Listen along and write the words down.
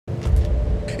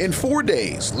In 4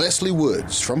 days, Leslie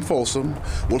Woods from Folsom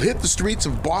will hit the streets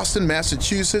of Boston,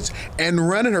 Massachusetts and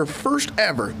run in her first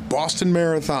ever Boston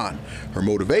Marathon. Her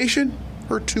motivation?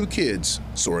 Her 2 kids,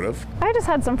 sort of. I just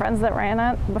had some friends that ran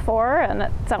it before and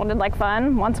it sounded like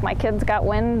fun. Once my kids got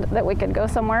wind that we could go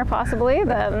somewhere possibly,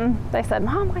 then they said,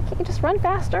 "Mom, why can't you just run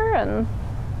faster and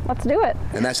let's do it."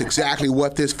 And that's exactly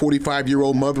what this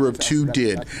 45-year-old mother of 2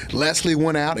 did. Leslie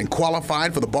went out and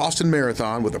qualified for the Boston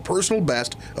Marathon with a personal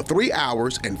best of 3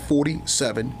 hours and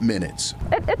 47 minutes.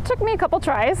 It took me a couple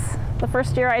tries. The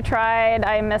first year I tried,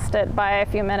 I missed it by a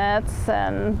few minutes,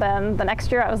 and then the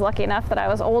next year I was lucky enough that I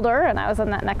was older and I was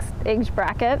in that next age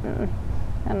bracket,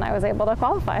 and I was able to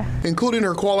qualify. Including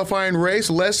her qualifying race,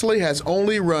 Leslie has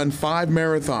only run 5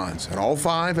 marathons, and all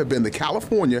 5 have been the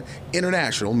California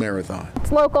International Marathon.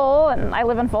 It's local, and I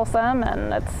live in Folsom,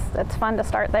 and it's fun to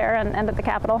start there and end at the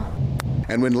Capitol.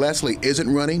 And when Leslie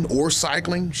isn't running or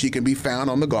cycling, she can be found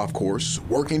on the golf course,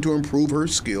 working to improve her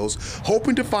skills,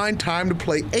 hoping to find time to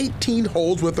play 18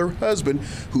 holes with her husband,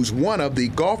 who's one of the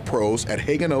golf pros at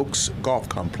Hagen Oaks Golf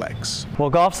Complex. Well,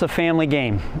 golf's a family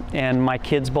game, and my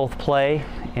kids both play,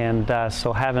 and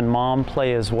so having Mom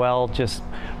play as well just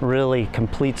really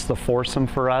completes the foursome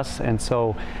for us. And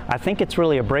so I think it's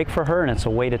really a break for her, and it's a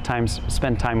way to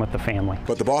spend time with the family.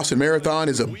 But the Boston Marathon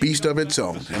is a beast of its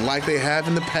own, and like they have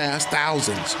in the past, thousands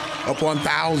upon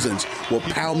thousands will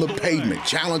pound the pavement,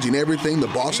 challenging everything the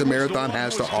Boston Marathon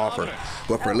has to offer.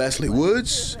 But for Leslie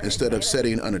Woods, instead of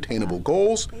setting unattainable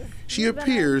goals, she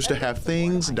appears to have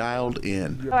things dialed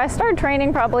in. I started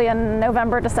training probably in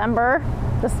November, December,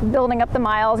 just building up the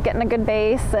miles, getting a good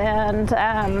base, and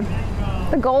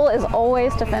the goal is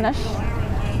always to finish,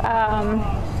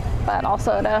 but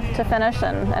also to finish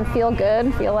and feel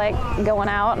good, feel like going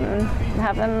out and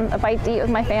having a bite to eat with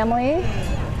my family,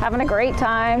 having a great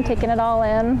time, taking it all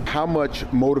in. How much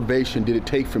motivation did it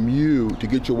take from you to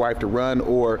get your wife to run,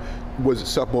 or was it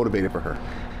self-motivated for her?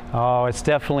 Oh, it's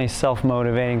definitely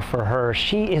self-motivating for her.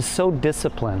 She is so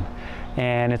disciplined,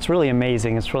 and it's really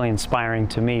amazing. It's really inspiring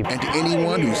to me. And to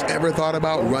anyone who's ever thought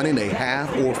about running a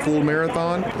half or full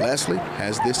marathon, Leslie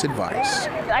has this advice.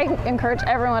 I encourage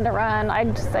everyone to run. I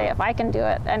just say if I can do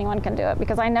it, anyone can do it,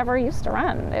 because I never used to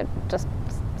run. It just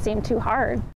seemed too hard.